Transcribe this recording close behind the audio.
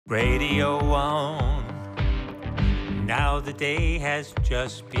Radio on. Now the day has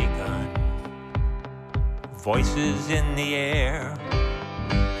just begun. Voices in the air,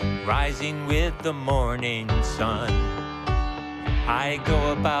 rising with the morning sun. I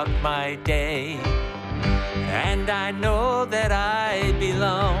go about my day, and I know that I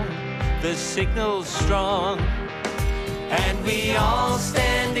belong. The signal's strong, and we all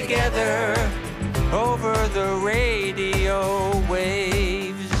stand together over the radio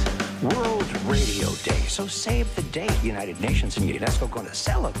waves. World Radio Day, so save the date. United Nations and UNESCO going to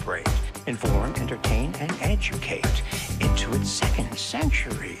celebrate, inform, entertain, and educate into its second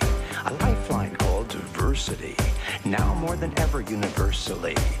century. A lifeline called diversity, now more than ever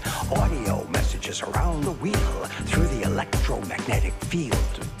universally. Audio messages around the wheel through the electromagnetic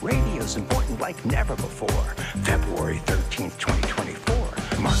field. Radio's important like never before. February 13th, 2024.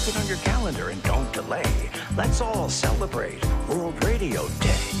 Mark it on your calendar and don't delay. Let's all celebrate World Radio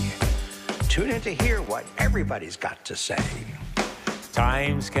Day. Tune in to hear what everybody's got to say.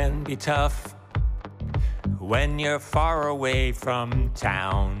 Times can be tough when you're far away from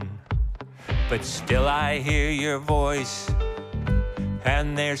town, but still I hear your voice,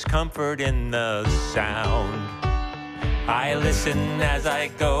 and there's comfort in the sound. I listen as I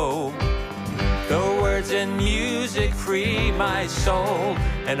go. The words and music free my soul,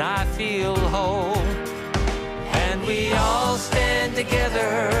 and I feel whole. And we all stand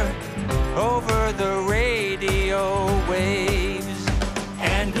together over the radio waves.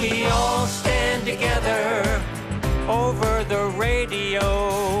 And we all stand together over the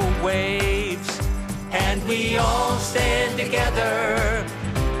radio waves. And we all stand together